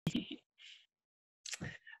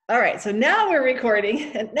All right, so now we're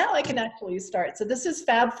recording, and now I can actually start. So this is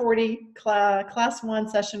FAB 40, class 1,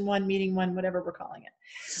 session 1, meeting 1, whatever we're calling it.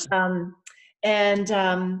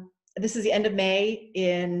 This is the end of May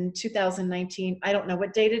in 2019. I don't know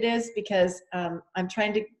what date it is because I'm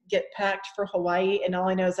trying to get packed for Hawaii, and all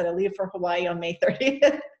I know is that I leave for Hawaii on May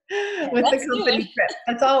 30th with the company trip.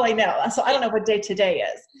 That's all I know. So I don't know what day today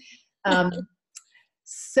is.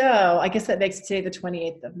 So I guess that makes it today the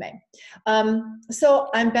 28th of May. So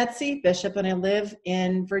I'm Betsey Bishop, and I live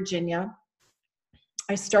in Virginia.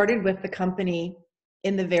 I started with the company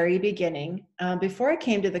in the very beginning. Before I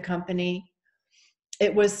came to the company,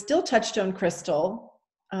 it was still Touchstone Crystal,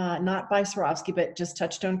 not by Swarovski, but just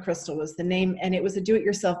Touchstone Crystal was the name, and it was a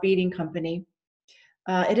do-it-yourself beading company.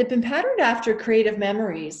 It had been patterned after Creative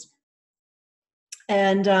Memories.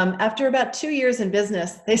 And after about 2 years in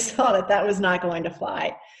business, they saw that that was not going to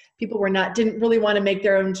fly. People didn't really want to make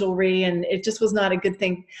their own jewelry, and it just was not a good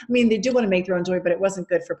thing. I mean, they do want to make their own jewelry, but it wasn't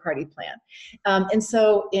good for party plan. And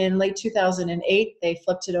so in late 2008, they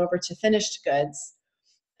flipped it over to finished goods.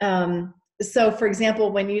 So for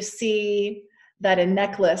example, when you see that a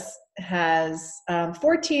necklace has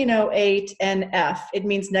 1408 NF, it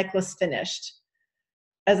means necklace finished,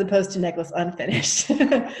 as opposed to necklace unfinished.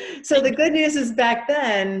 So the good news is back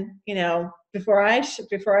then, before I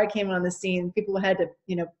came on the scene, people had to,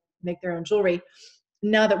 make their own jewelry.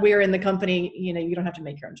 Now that we're in the company, you don't have to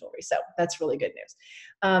make your own jewelry. So that's really good news.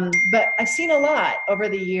 But I've seen a lot over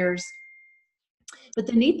the years. But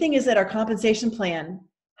the neat thing is that our compensation plan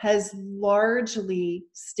has largely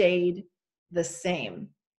stayed the same,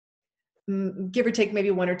 give or take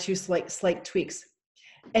maybe one or two slight tweaks.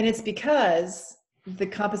 And it's because the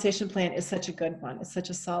compensation plan is such a good one. It's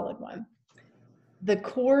such a solid one. The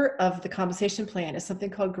core of the compensation plan is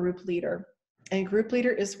something called group leader. And group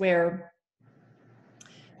leader is where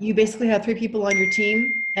you basically have 3 people on your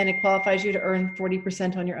team, and it qualifies you to earn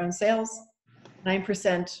 40% on your own sales,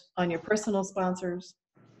 9% on your personal sponsors,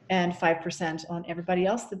 and 5% on everybody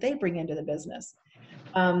else that they bring into the business.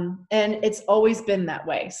 And it's always been that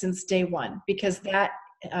way since day one, because that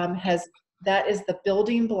is the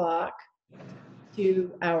building block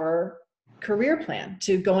to our career plan,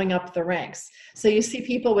 to going up the ranks. So you see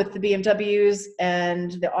people with the BMWs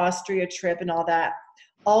and the Austria trip and all that.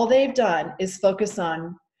 All they've done is focus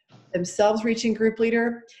on themselves reaching group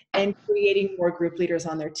leader and creating more group leaders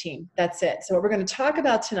on their team. That's it. So what we're going to talk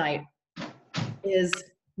about tonight is,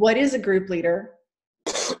 what is a group leader?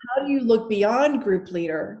 How do you look beyond group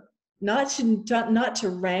leader? Not to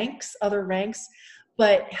ranks, other ranks,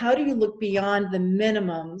 but how do you look beyond the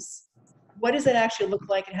minimums? What does it actually look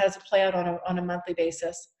like, and how does it play out on a monthly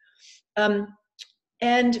basis?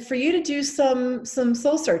 And for you to do some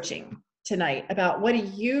soul searching tonight about, what do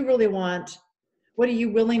you really want? What are you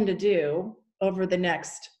willing to do over the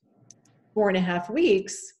next 4.5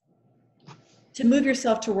 weeks to move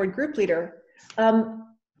yourself toward group leader? I'm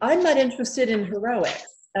not interested in heroics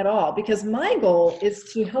at all, because my goal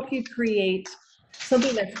is to help you create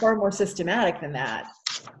something that's far more systematic than that.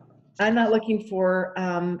 I'm not looking for,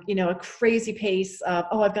 a crazy pace of,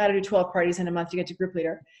 I've got to do 12 parties in a month to get to group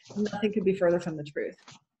leader. Nothing could be further from the truth.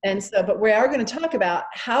 And so, but we are going to talk about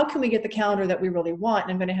how can we get the calendar that we really want.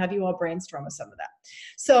 And I'm going to have you all brainstorm with some of that.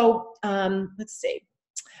 So let's see.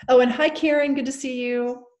 Oh, and hi, Karen. Good to see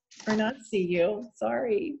you, or not see you.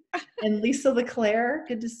 Sorry. And Lisa LeClaire.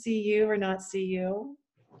 Good to see you, or not see you.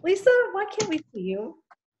 Lisa, why can't we see you?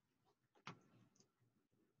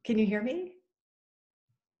 Can you hear me?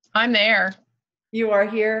 I'm there. You are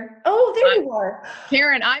here? Oh, there you are.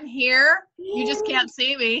 Karen, I'm here. You just can't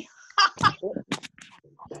see me.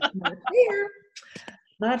 Not fair.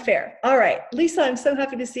 Not fair. All right. Lisa, I'm so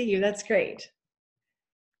happy to see you. That's great.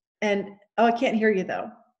 And, I can't hear you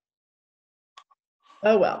though.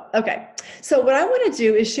 Oh, well. Okay. So what I want to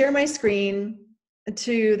do is share my screen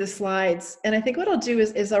to the slides. And I think what I'll do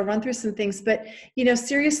is I'll run through some things, but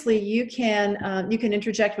seriously, you can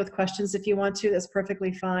interject with questions if you want to. That's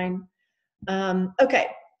perfectly fine. Okay.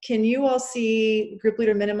 Can you all see group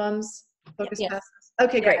leader minimums? Focus Yes. passes?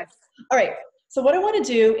 Okay, great. All right. So what I want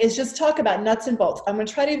to do is just talk about nuts and bolts. I'm going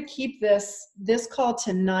to try to keep this call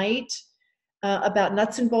tonight about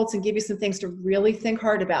nuts and bolts, and give you some things to really think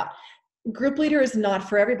hard about. Group leader is not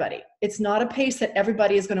for everybody. It's not a pace that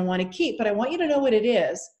everybody is going to want to keep, but I want you to know what it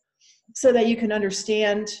is so that you can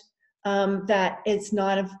understand that it's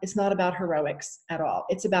not about heroics at all.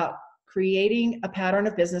 It's about creating a pattern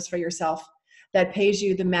of business for yourself that pays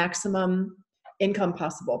you the maximum income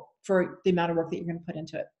possible for the amount of work that you're going to put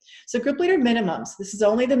into it. So group leader minimums, this is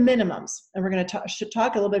only the minimums, and we're going to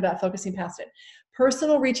talk a little bit about focusing past it.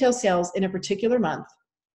 Personal retail sales in a particular month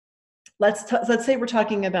let's say we're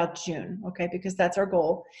talking about June, okay, because that's our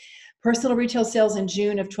goal. Personal retail sales in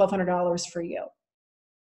June of $1,200 for you.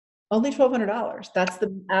 Only $1,200. That's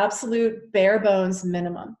the absolute bare bones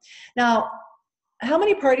minimum. Now, how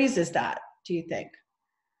many parties is that, do you think?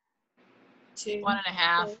 2.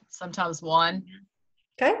 1.5, sometimes 1.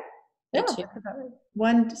 Okay. Yeah, that's about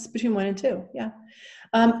right. Between 1 and 2. Yeah.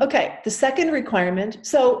 Okay. The second requirement.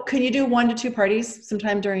 So can you do 1 to 2 parties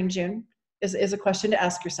sometime during June is a question to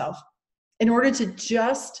ask yourself in order to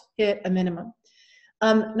just hit a minimum.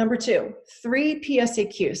 Number 2, 3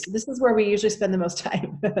 PSAQs. So this is where we usually spend the most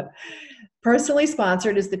time. Personally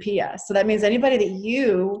sponsored is the PS. So that means anybody that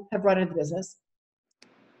you have brought into the business.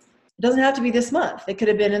 It doesn't have to be this month. It could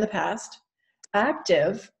have been in the past.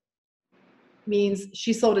 Active means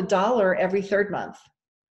she sold $1 every 3rd month.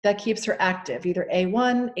 That keeps her active, either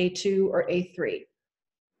A1, A2, or A3.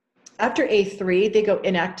 After A3, they go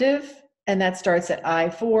inactive, and that starts at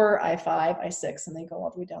I4, I5, I6, and they go all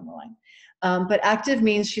the way down the line. But active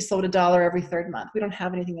means she sold $1 every 3rd month. We don't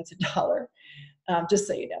have anything that's $1, just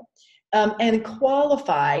so you know. And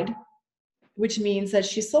qualified, which means that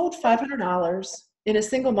she sold $500 in a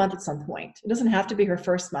single month at some point. It doesn't have to be her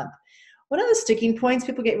first month. One of the sticking points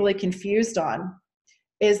people get really confused on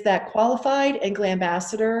is that qualified and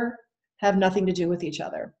Glambassador have nothing to do with each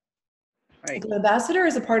other. Right. Glambassador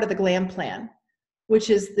is a part of the Glam plan, which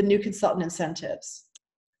is the new consultant incentives.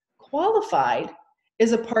 Qualified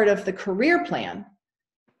is a part of the career plan,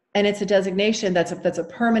 and it's a designation that's a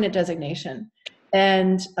permanent designation,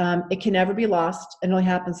 and it can never be lost, and it only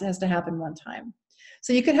has to happen one time.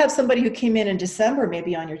 So you could have somebody who came in December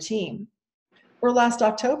maybe on your team, or last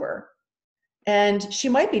October, and she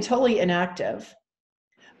might be totally inactive.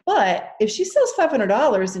 But if she sells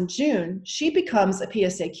 $500 in June, she becomes a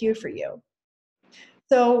PSAQ for you.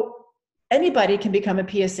 So anybody can become a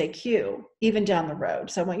PSAQ even down the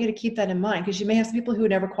road. So I want you to keep that in mind, because you may have some people who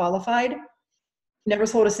never qualified, never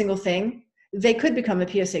sold a single thing. They could become a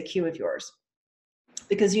PSAQ of yours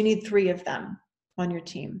because you need 3 of them on your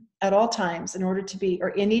team at all times in order to be, or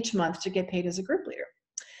in each month, to get paid as a group leader.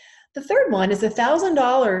 The third one is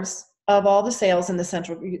 $1,000 of all the sales in the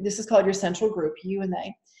central. This is called your central group, you and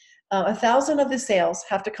they. 1,000 of the sales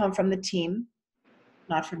have to come from the team,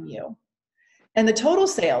 not from you. And the total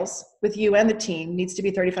sales with you and the team needs to be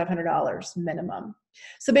 $3,500 minimum.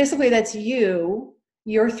 So basically that's you,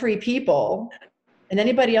 your 3 people, and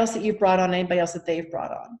anybody else that you've brought on, anybody else that they've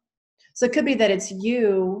brought on. So it could be that it's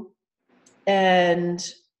you and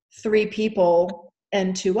 3 people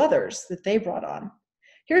and 2 others that they brought on.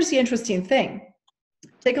 Here's the interesting thing.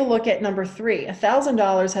 Take a look at number 3.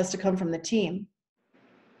 $1,000 has to come from the team.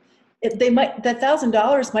 That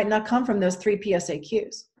 $1,000 might not come from those 3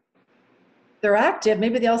 PSAQs. They're active.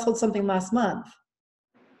 Maybe they all sold something last month.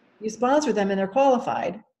 You sponsor them and they're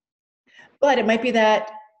qualified. But it might be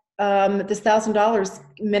that this $1,000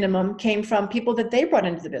 minimum came from people that they brought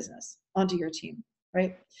into the business onto your team,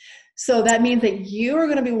 right? So that means that you are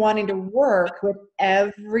going to be wanting to work with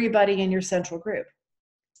everybody in your central group.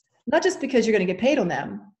 Not just because you're going to get paid on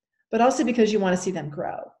them, but also because you want to see them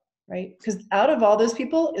grow, right? Because out of all those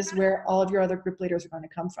people is where all of your other group leaders are going to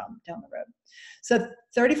come from down the road. So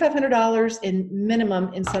 $3,500 in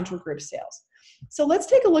minimum in central group sales. So let's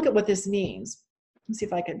take a look at what this means. Let's see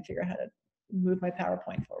if I can figure out how to move my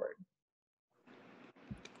PowerPoint forward.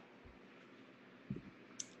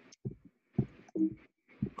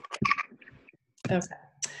 Okay.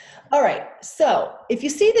 All right. So if you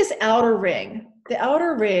see this outer ring, the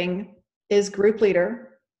outer ring is group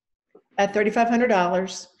leader at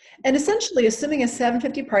 $3,500. And essentially, assuming a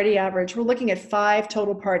 750 party average, we're looking at 5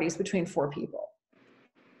 total parties between 4 people.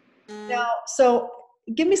 Now, so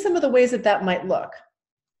give me some of the ways that might look.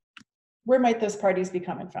 Where might those parties be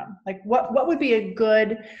coming from? Like what would be a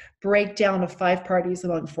good breakdown of 5 parties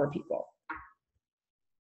among 4 people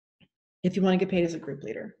if you want to get paid as a group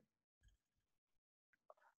leader?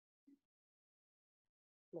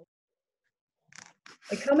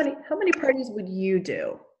 Like how many parties would you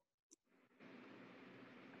do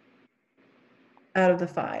out of the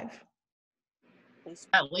 5?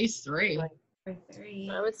 At least 3.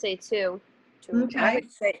 I would say 2. Okay. I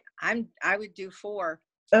would say I would do 4.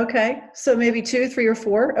 Okay, so maybe 2, 3, or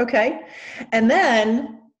 4. Okay, and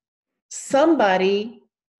then somebody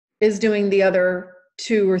is doing the other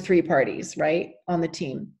 2 or 3 parties, right, on the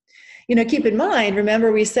team. You know, keep in mind,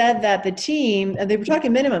 remember we said that the team, and they were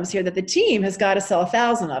talking minimums here, that the team has got to sell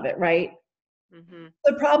 1,000 of it, right? Mm-hmm.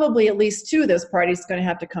 So probably at least 2 of those parties are going to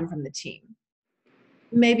have to come from the team.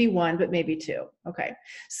 Maybe 1, but maybe 2. Okay,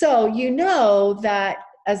 so you know that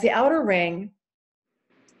as the outer ring,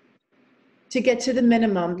 to get to the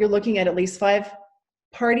minimum, you're looking at least 5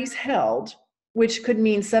 parties held, which could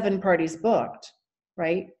mean 7 parties booked,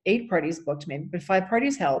 right? 8 parties booked maybe, but 5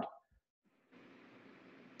 parties held,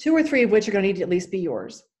 2 or 3 of which are going to need to at least be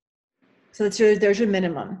yours. So there's your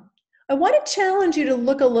minimum. I want to challenge you to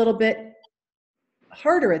look a little bit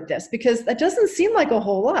harder at this, because that doesn't seem like a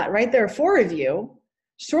whole lot, right? There are 4 of you.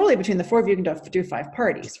 Surely between the 4 of you, you can do 5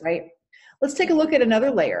 parties, right? Let's take a look at another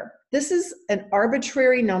layer. This is an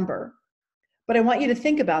arbitrary number, but I want you to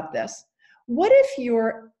think about this. What if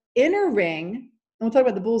your inner ring, and we'll talk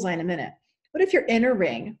about the bullseye in a minute, what if your inner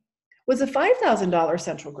ring was a $5,000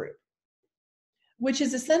 central group, which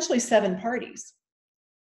is essentially 7 parties?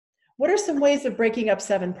 What are some ways of breaking up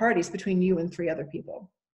 7 parties between you and 3 other people?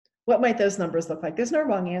 What might those numbers look like? There's no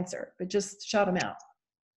wrong answer, but just shout them out.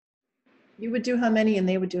 You would do how many and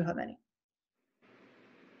they would do how many?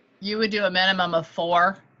 You would do a minimum of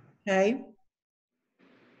 4. Okay.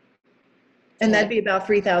 And that'd be about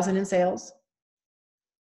 3,000 in sales.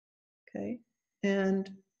 Okay. And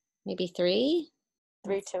Maybe 3?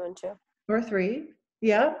 3, 2, and 2. or 3.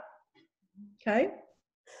 Yeah. Okay.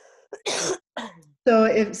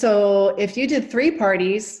 So if you did 3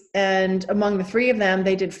 parties, and among the 3 of them,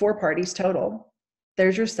 they did 4 parties total,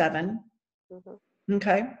 there's your 7. Mm-hmm.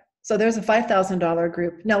 Okay. So there's a $5,000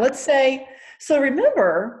 group. Now let's say, so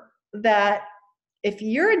remember that if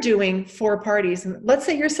you're doing 4 parties, and let's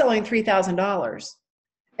say you're selling $3,000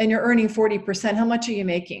 and you're earning 40%, how much are you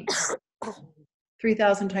making?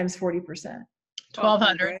 3,000 times 40%.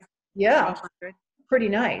 1,200. Yeah. 1,200. Pretty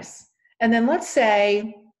nice. And then let's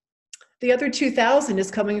say the other 2,000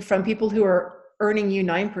 is coming from people who are earning you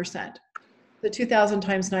 9%. The 2,000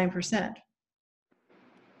 times 9%.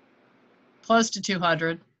 Close to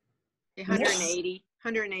 200. 180.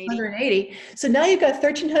 180. 180. So now you've got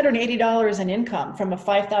 $1,380 in income from a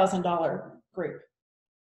 $5,000 group.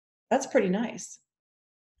 That's pretty nice.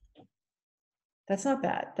 That's not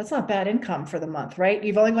bad. That's not bad income for the month, right?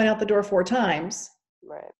 You've only gone out the door 4 times.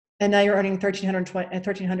 Right. And now you're earning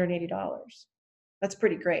 $1,380. That's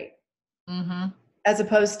pretty great. Mm-hmm. As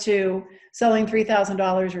opposed to selling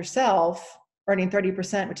 $3,000 yourself, earning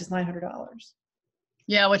 30%, which is $900.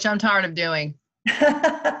 Yeah, which I'm tired of doing.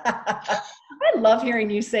 I love hearing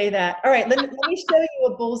you say that. All right, let me show you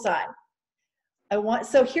a bullseye.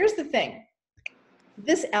 So here's the thing.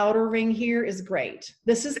 This outer ring here is great.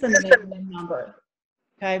 This is the minimum number,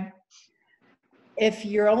 okay?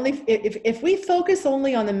 If we focus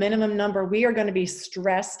only on the minimum number, we are going to be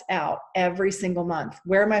stressed out every single month.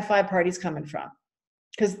 Where are my 5 parties coming from?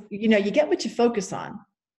 Because, you get what you focus on.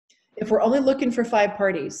 If we're only looking for 5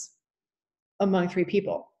 parties among 3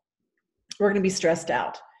 people, we're going to be stressed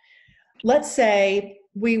out. Let's say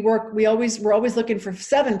we're always looking for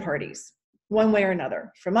 7 parties, one way or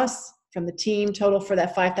another, from us, from the team, total for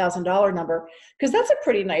that $5,000 number, because that's a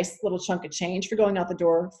pretty nice little chunk of change for going out the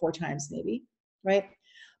door 4 times maybe, right?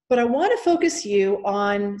 But I want to focus you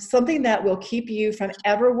on something that will keep you from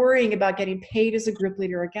ever worrying about getting paid as a group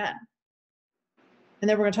leader again. And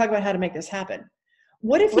then we're going to talk about how to make this happen.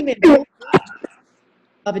 What if you made a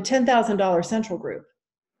of a $10,000 central group?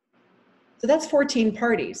 So that's 14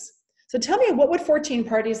 parties. So tell me, what would 14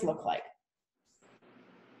 parties look like?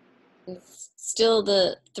 Still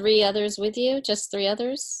the 3 others with you? Just 3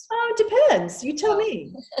 others? Oh, it depends. You tell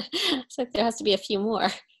me. It's like there has to be a few more.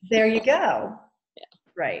 There you go. Yeah.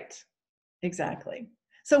 Right. Exactly.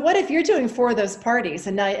 So what if you're doing 4 of those parties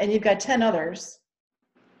and you've got 10 others?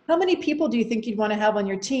 How many people do you think you'd want to have on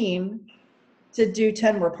your team to do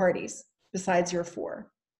 10 more parties besides your 4?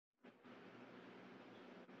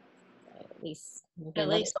 At least. At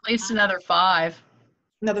least another 5.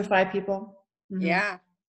 Another 5 people? Mm-hmm. Yeah.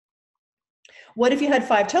 What if you had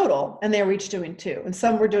 5 total and they were each doing 2, and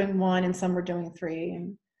some were doing 1 and some were doing 3,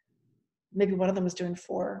 and maybe one of them was doing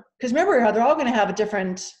 4? Because remember how they're all going to have a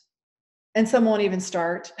different, and some won't even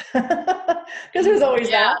start. Because there's always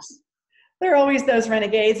that. There are always those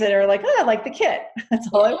renegades that are like, I like the kit. That's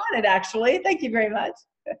all I wanted, actually. Thank you very much.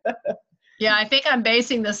 Yeah, I think I'm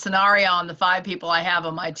basing this scenario on the 5 people I have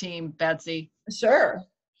on my team, Betsy. Sure.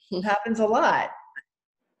 It happens a lot.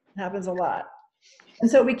 It happens a lot. And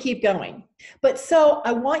so we keep going. But so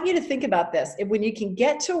I want you to think about this. When you can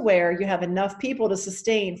get to where you have enough people to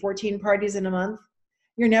sustain 14 parties in a month,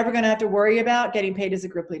 you're never going to have to worry about getting paid as a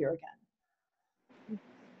group leader again.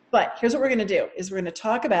 But here's what we're going to do, is we're going to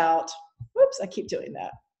talk about, whoops, I keep doing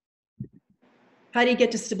that. How do you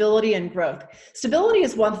get to stability and growth? Stability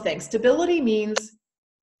is one thing. Stability means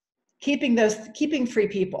keeping 3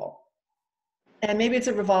 people. And maybe it's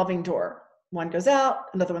a revolving door. One goes out,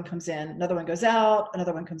 another one comes in, another one goes out,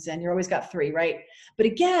 another one comes in. You're always got 3, right? But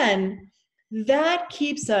again, that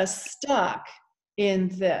keeps us stuck in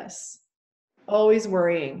this. Always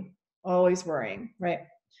worrying, right?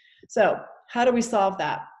 So how do we solve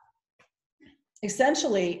that?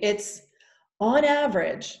 Essentially, it's on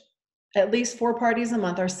average, at least 4 parties a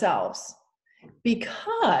month ourselves,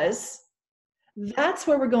 because that's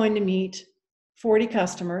where we're going to meet 40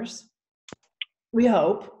 customers. We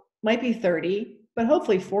hope, might be 30, but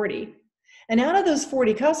hopefully 40. And out of those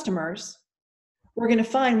 40 customers, we're going to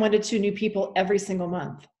find 1 to 2 new people every single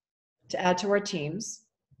month to add to our teams,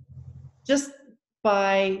 just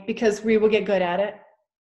because we will get good at it,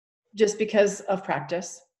 just because of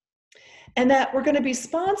practice. And that we're going to be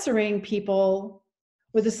sponsoring people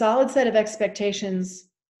with a solid set of expectations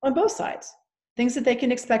on both sides, things that they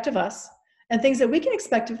can expect of us and things that we can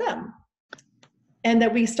expect of them. And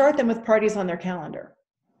that we start them with parties on their calendar.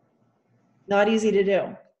 Not easy to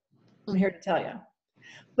do, I'm here to tell you.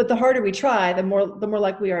 But the harder we try, the more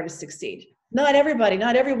likely we are to succeed. Not everybody,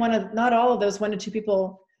 not all of those 1 to 2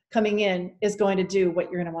 people coming in is going to do what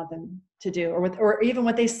you're going to want them to do, or even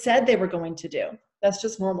what they said they were going to do. That's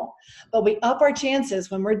just normal. But we up our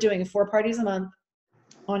chances when we're doing 4 parties a month,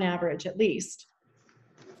 on average, at least.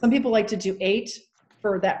 Some people like to do 8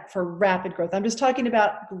 for rapid growth. I'm just talking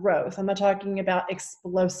about growth. I'm not talking about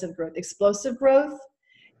explosive growth. Explosive growth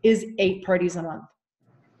is 8 parties a month.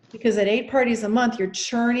 Because at 8 parties a month, you're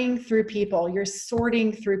churning through people, you're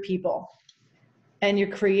sorting through people, and you're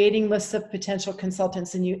creating lists of potential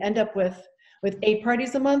consultants, and you end up with 8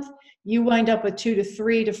 parties a month, you wind up with 2 to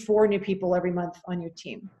 3 to 4 new people every month on your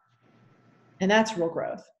team. And that's real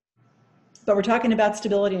growth. But we're talking about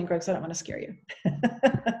stability and growth, so I don't want to scare you.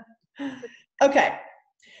 Okay,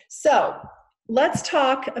 so let's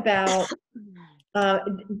talk about,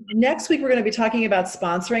 next week we're going to be talking about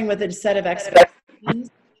sponsoring with a set of expectations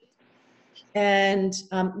and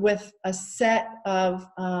with a set of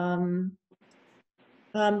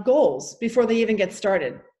goals before they even get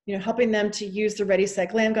started. You know, helping them to use the Ready, Set,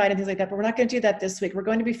 Glam guide and things like that. But we're not going to do that this week. We're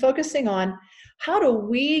going to be focusing on how do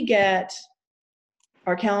we get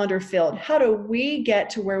our calendar filled? How do we get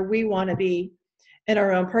to where we want to be in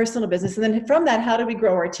our own personal business? And then from that, how do we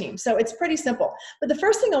grow our team? So it's pretty simple. But the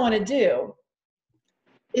first thing I want to do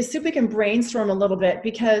is see if we can brainstorm a little bit,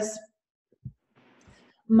 because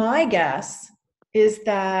my guess is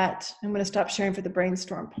that, I'm going to stop sharing for the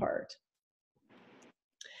brainstorm part.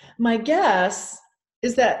 My guess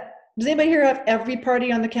is that, does anybody here have every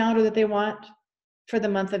party on the calendar that they want for the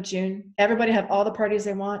month of June? Everybody have all the parties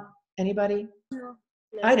they want? Anybody? No.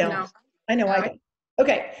 I don't. No. I know I don't.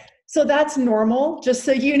 Okay, so that's normal, just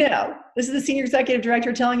so you know. This is the senior executive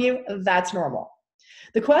director telling you that's normal.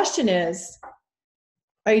 The question is,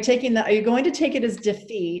 are you going to take it as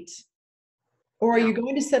defeat, or are you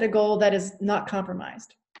going to set a goal that is not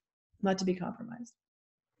compromised, not to be compromised?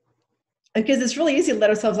 Because it's really easy to let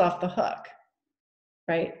ourselves off the hook,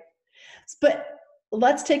 right? But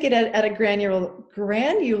let's take it at a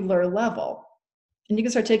granular level, and you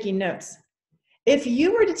can start taking notes. If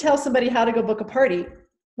you were to tell somebody how to go book a party,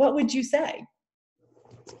 what would you say?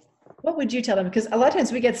 What would you tell them? Because a lot of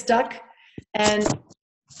times we get stuck, and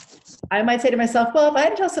I might say to myself, well, if I had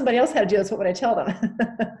to tell somebody else how to do this, what would I tell them?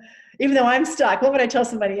 Even though I'm stuck, what would I tell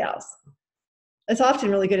somebody else? It's often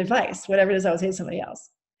really good advice, whatever it is I would say to somebody else.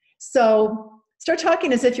 So start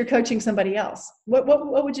talking as if you're coaching somebody else. What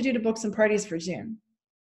would you do to book some parties for June?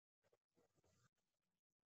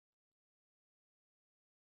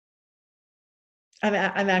 I'm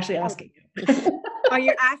actually asking you. Oh,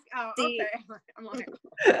 you're asking? Oh, okay. I'm like,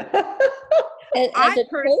 As I a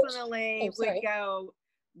personally coach, would go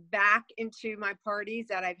back into my parties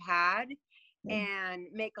that I've had and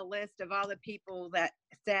make a list of all the people that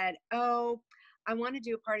said, oh, I want to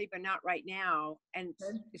do a party, but not right now, and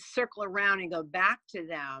circle around and go back to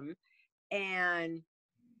them and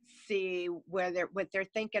see what they're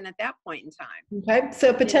thinking at that point in time. Okay,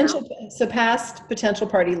 so so past potential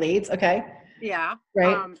party leads. Okay. Yeah.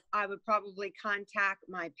 Right. I would probably contact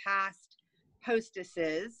my past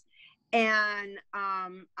hostesses, and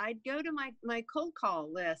I'd go to my cold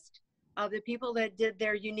call list of the people that did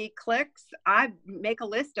their unique clicks. I make a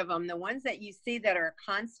list of them. The ones that you see that are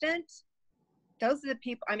constant, those are the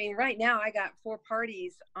people. I mean, right now I got 4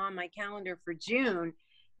 parties on my calendar for June,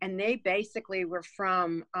 and they basically were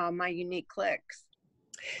from my unique clicks.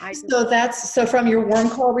 So from your warm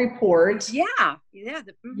call report,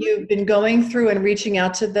 you've been going through and reaching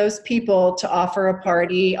out to those people to offer a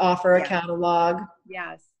party, offer a catalog,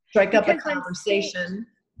 strike up a conversation.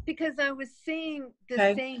 Because I was seeing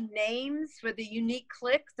the same names for the unique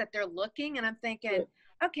clicks that they're looking, and I'm thinking,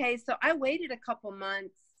 okay, so I waited a couple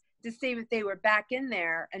months to see if they were back in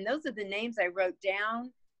there, and those are the names I wrote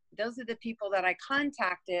down. Those are the people that I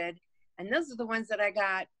contacted, And those are the ones that I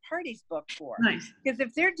got parties booked for. Nice. Because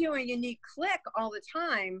if they're doing unique click all the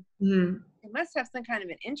time, Mhm. they must have some kind of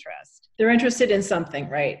an interest. They're interested in something,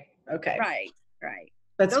 right? Okay. Right.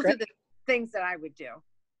 That's Those great. are the things that I would do.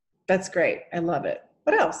 That's great. I love it.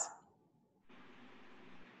 What else?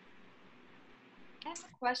 I have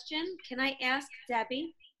a question. Can I ask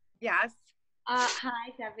Debbie? Yes.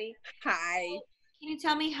 Hi, Debbie. Hi. Can you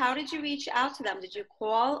tell me, how did you reach out to them? Did you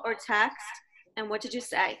call or text? And what did you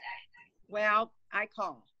say? Well, I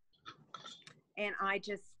called. And I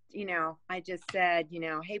just said,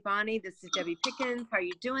 hey, Bonnie, this is Debbie Pickens. How are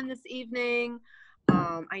you doing this evening?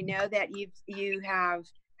 I know that you have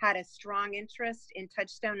had a strong interest in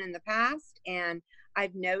Touchstone in the past, and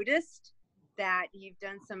I've noticed that you've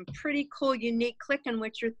done some pretty cool, unique clicking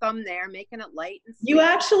with your thumb there, making it light and You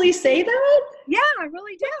actually say that? Yeah, I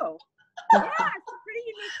really do. Yeah, it's a pretty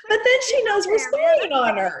unique click. But then she knows we're there, man. spying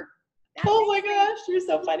on her. That Oh my makes me- gosh, you're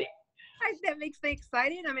so funny. That makes me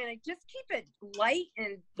excited. I mean, I just keep it light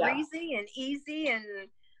and breezy and easy and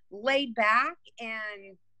laid back,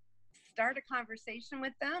 and start a conversation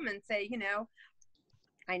with them and say,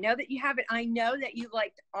 I know that you have it. I know that you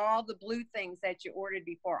liked all the blue things that you ordered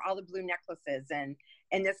before, all the blue necklaces. And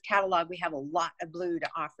in this catalog, we have a lot of blue to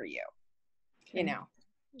offer you. Okay.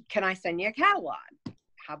 Can I send you a catalog?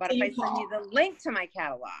 How about if I You send you the link to my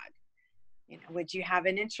catalog? Would you have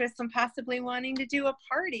an interest in possibly wanting to do a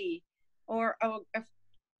party or a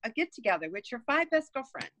get together with your 5 best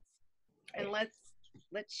girlfriends? And let's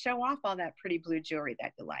show off all that pretty blue jewelry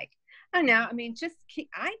that you like. I don't know. I mean,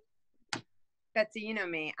 Betsey, you know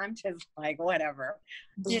me. I'm just like, whatever.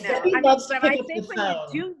 Debbie loves to pick I up think the when phone.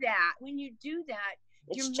 you do that,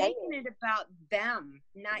 you're making it about them,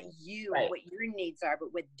 not you, Right. what your needs are,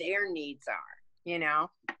 but what their needs are,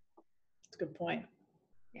 That's a good point.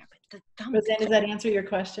 Yeah, but the thumb. Roseanne, does that answer your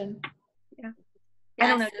question? Yeah. Yes, I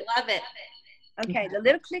don't know. I love it. Okay, the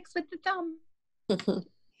little clicks with the thumb.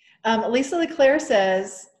 Lisa LeClaire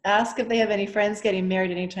says, ask if they have any friends getting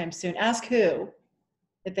married anytime soon. Ask who,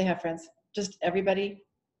 if they have friends. Just everybody.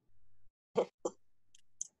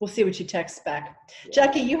 We'll see what she texts back.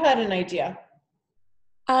 Jackie, you had an idea.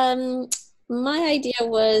 My idea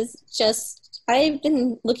was just, I've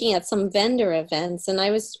been looking at some vendor events, and I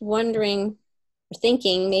was wondering, or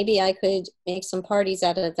thinking maybe I could make some parties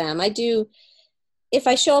out of them. If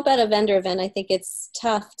I show up at a vendor event, I think it's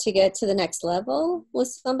tough to get to the next level with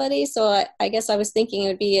somebody. So I guess I was thinking it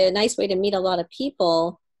would be a nice way to meet a lot of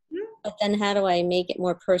people, but then how do I make it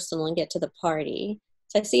more personal and get to the party?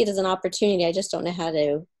 So I see it as an opportunity. I just don't know how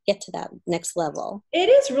to get to that next level. It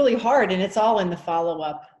is really hard, and it's all in the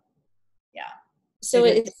follow-up. Yeah. So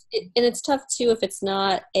it's tough too if it's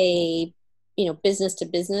not a business to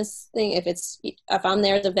business thing. If I'm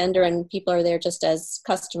there as a vendor and people are there just as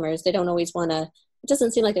customers, they don't always want to. It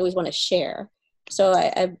doesn't seem like they always want to share. So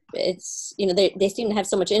it's they seem to have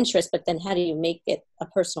so much interest, but then how do you make it a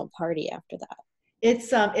personal party after that?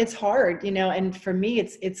 It's hard, and for me,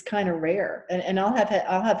 it's kind of rare, and I'll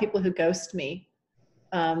have people who ghost me.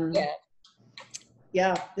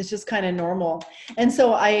 Yeah, it's just kind of normal, and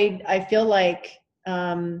so I feel like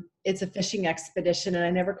it's a fishing expedition, and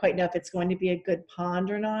I never quite know if it's going to be a good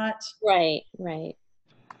pond or not. Right.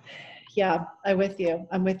 Yeah, I'm with you.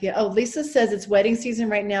 Oh, Lisa says it's wedding season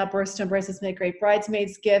right now. Birthstone bracelets make great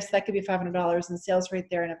bridesmaids gifts. That could be $500 in sales right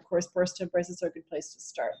there. And of course, birthstone bracelets are a good place to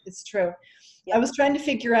start. It's true. Yep. I was trying to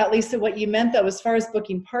figure out, Lisa, what you meant though, as far as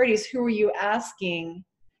booking parties. Who are you asking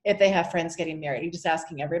if they have friends getting married? Are you just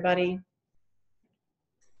asking everybody?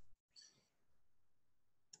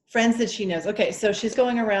 Friends that she knows. Okay, so she's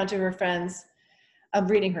going around to her friends. I'm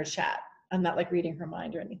reading her chat. I'm not like reading her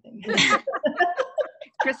mind or anything.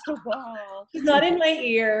 Crystal ball. She's not in my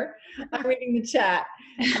ear. I'm reading the chat.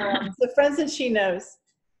 So friends that she knows,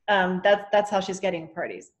 that's how she's getting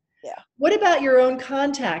parties. Yeah. What about your own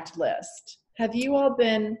contact list? Have you all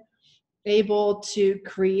been able to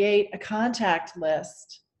create a contact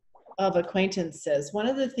list of acquaintances? One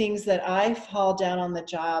of the things that I fall down on the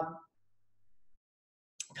job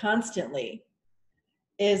constantly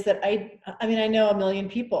is that I know a million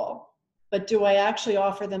people, but do I actually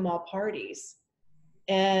offer them all parties?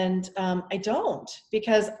 And I don't,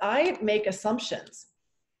 because I make assumptions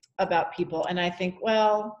about people, and I think,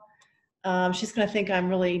 well, she's going to think I'm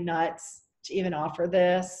really nuts to even offer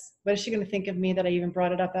this. What is she going to think of me that I even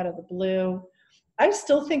brought it up out of the blue? I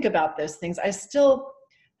still think about those things. I still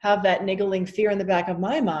have that niggling fear in the back of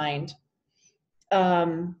my mind.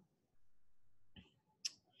 But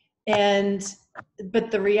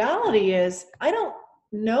the reality is, I don't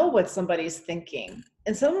know what somebody's thinking.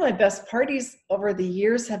 And some of my best parties over the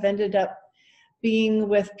years have ended up being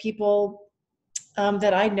with people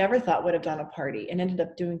that I never thought would have done a party and ended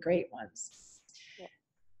up doing great ones. Yeah.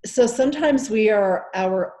 So sometimes we are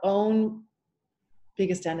our own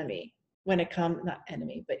biggest enemy when it comes, not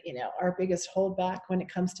enemy, but our biggest holdback when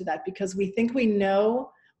it comes to that, because we think we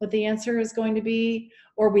know what the answer is going to be,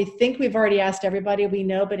 or we think we've already asked everybody we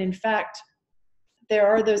know, but in fact, there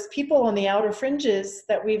are those people on the outer fringes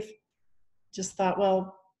that we've just thought,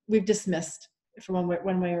 well, we've dismissed for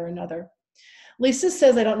one way or another. Lisa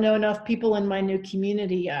says, I don't know enough people in my new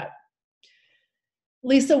community yet.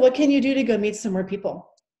 Lisa, what can you do to go meet some more people?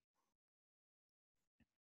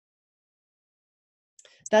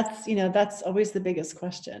 That's always the biggest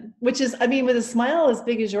question, which is, I mean, with a smile as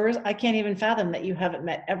big as yours, I can't even fathom that you haven't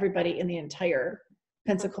met everybody in the entire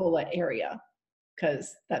Pensacola area,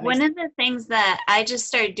 because that makes One of the things that I just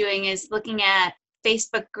started doing is looking at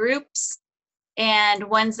Facebook groups and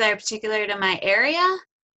ones that are particular to my area.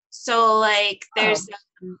 So like there's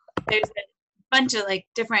a bunch of like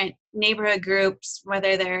different neighborhood groups,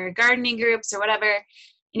 whether they're gardening groups or whatever,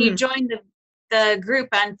 and you join the group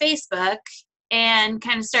on Facebook and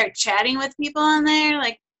kind of start chatting with people on there,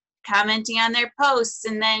 like commenting on their posts,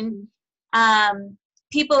 and then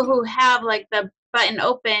people who have like the button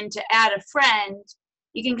open to add a friend,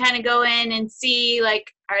 you can kind of go in and see, like,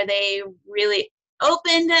 are they really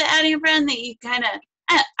open to adding a friend, that you kind of,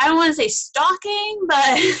 I don't want to say stalking,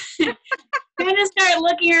 but kind of start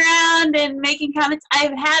looking around and making comments.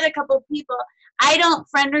 I've had a couple people, I don't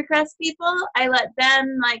friend request people. I let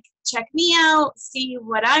them like check me out, see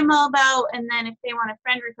what I'm all about, and then if they want to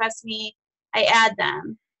friend request me, I add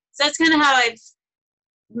them. So that's kind of how I've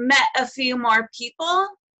met a few more people.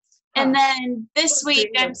 And then this week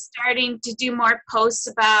I'm starting to do more posts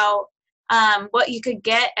about what you could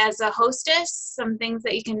get as a hostess, some things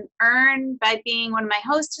that you can earn by being one of my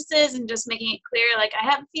hostesses, and just making it clear, like, I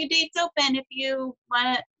have a few dates open. If you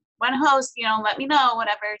want to host, let me know,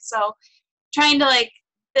 whatever. So trying to like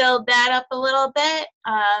build that up a little bit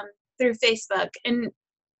through Facebook. And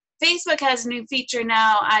Facebook has a new feature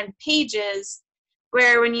now on pages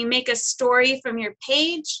where when you make a story from your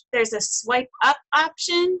page, there's a swipe up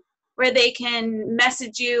option where they can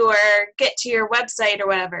message you or get to your website or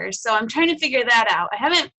whatever. So I'm trying to figure that out. I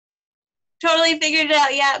haven't totally figured it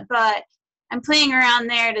out yet, but I'm playing around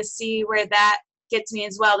there to see where that gets me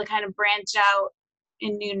as well, to kind of branch out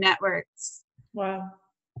in new networks. Wow.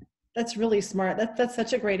 That's really smart. That's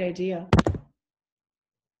such a great idea.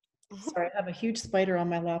 Sorry, I have a huge spider on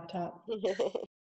my laptop.